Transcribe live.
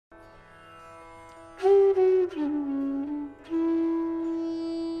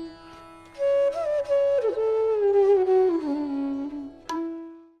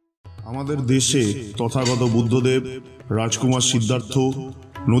আমাদের দেশে তথাগত বুদ্ধদেব, রাজকুমার সিদ্ধার্থ,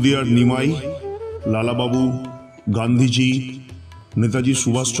 নদিয়ার নিমাই, লালাবাবু, গান্ধীজি, নেতাজি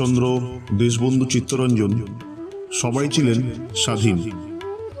সুভাষচন্দ্র, দেশবন্ধু চিত্তরঞ্জন সবাই ছিলেন স্বাধীন।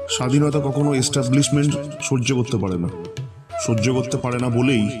 স্বাধীনতা কখনো এস্টাবলিশমেন্ট সহ্য করতে পারে না। সহ্য করতে পারে না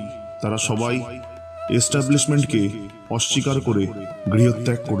বলেই তারা সবাই এস্টাবলিশমেন্টকে অস্বীকার করে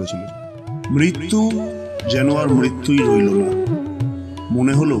গৃহত্যাগ করেছিল। মৃত্যু যেন আর মৃত্যুই রইল না।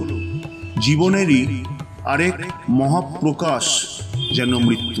 মনে হলো জীবনেরই আরেক মহাপ্রকাশ যেন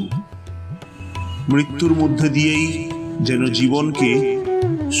মৃত্যু। মৃত্যুর মধ্যে দিয়েই যেন জীবনকে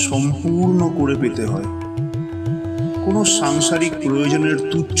সম্পূর্ণ করে পেতে হয়। কোনো সাংসারিক প্রয়োজনের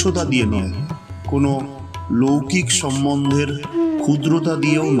তুচ্ছতা দিয়ে নয়, কোনো লৌকিক সম্বন্ধের ক্ষুদ্রতা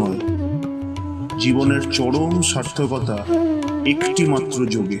দিয়েও নয়। জীবনের চরম সার্থকতা একটি মাত্র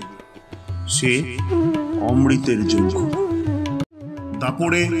যোগে, সে অমৃতের যোগ।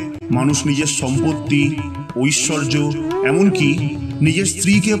 তারপরে মানুষ নিজের সম্পত্তি, ঐশ্বর্য, এমনকি নিজের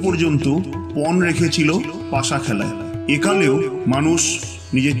স্ত্রীকে পর্যন্ত পণ রেখেছিল পাশা খেলায়। একালেও মানুষ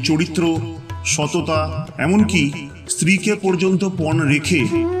নিজের চরিত্র, সততা, এমনকি স্ত্রীকে পর্যন্ত পণ রেখে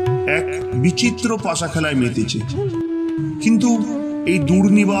এক বিচিত্র পাশা খেলায় মেতেছে। কিন্তু এই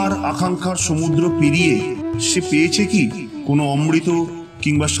দুর্নিবার আকাঙ্ক্ষার সমুদ্র পেরিয়ে সে পেয়েছে কি কোনো অমৃত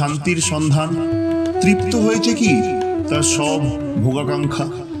কিংবা শান্তির সন্ধান? তৃপ্ত হয়েছে কি তার সব ভোগাকাঙ্ক্ষা?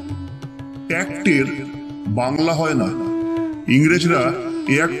 ট্যাক্টের বাংলা হয় না। ইংরেজরা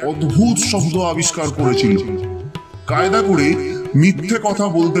এক অদ্ভুত শব্দ আবিষ্কার করেছিল। কায়দা করে মিথ্যে কথা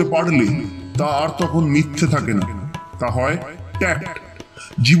বলতে পারলে তা আর তখন মিথ্যে থাকে না, তা হয় ট্যাক্ট।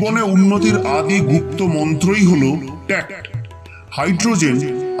 জীবনে উন্নতির আদি গুপ্ত মন্ত্রই হলো ট্যাক্ট। হাইড্রোজেন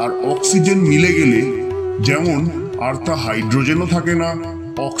আর অক্সিজেন মিলে গেলে যেমন আর তা হাইড্রোজেনও থাকে না,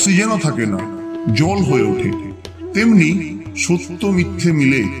 অক্সিজেনও থাকে না, জল হয়ে ওঠে, তেমনি সত্য মিথ্যে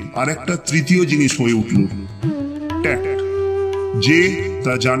মিলে আর একটা তৃতীয় জিনিস হয়ে উঠল, ট্যাক্ট। যে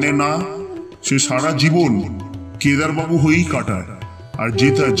তা জানে না সে সারা জীবন কেদারবাবু হয়েই কাটায়, আর যে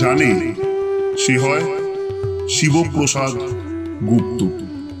তা জানে সে হয় শিবপ্রসাদ গুপ্ত।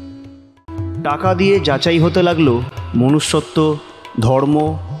 টাকা দিয়ে যাচাই হতে লাগলো মনুষ্যত্ব, ধর্ম,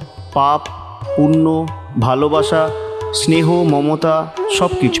 পাপ, পুণ্য, ভালোবাসা, স্নেহ, মমতা,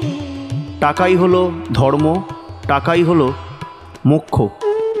 সব কিছু। টাকাই হলো ধর্ম, টাকাই হলো মোক্ষ,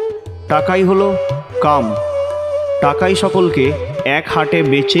 টাকাই হলো কাম। টাকাই সকলকে এক হাটে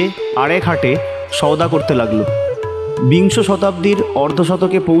বেচে আরেক হাটে সওদা করতে লাগলো। বিংশ শতাব্দীর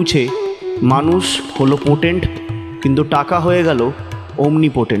অর্ধশতকে পৌঁছে মানুষ হলো পোটেন্ট, কিন্তু টাকা হয়ে গেল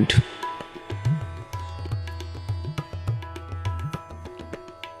অমনিপোটেন্ট।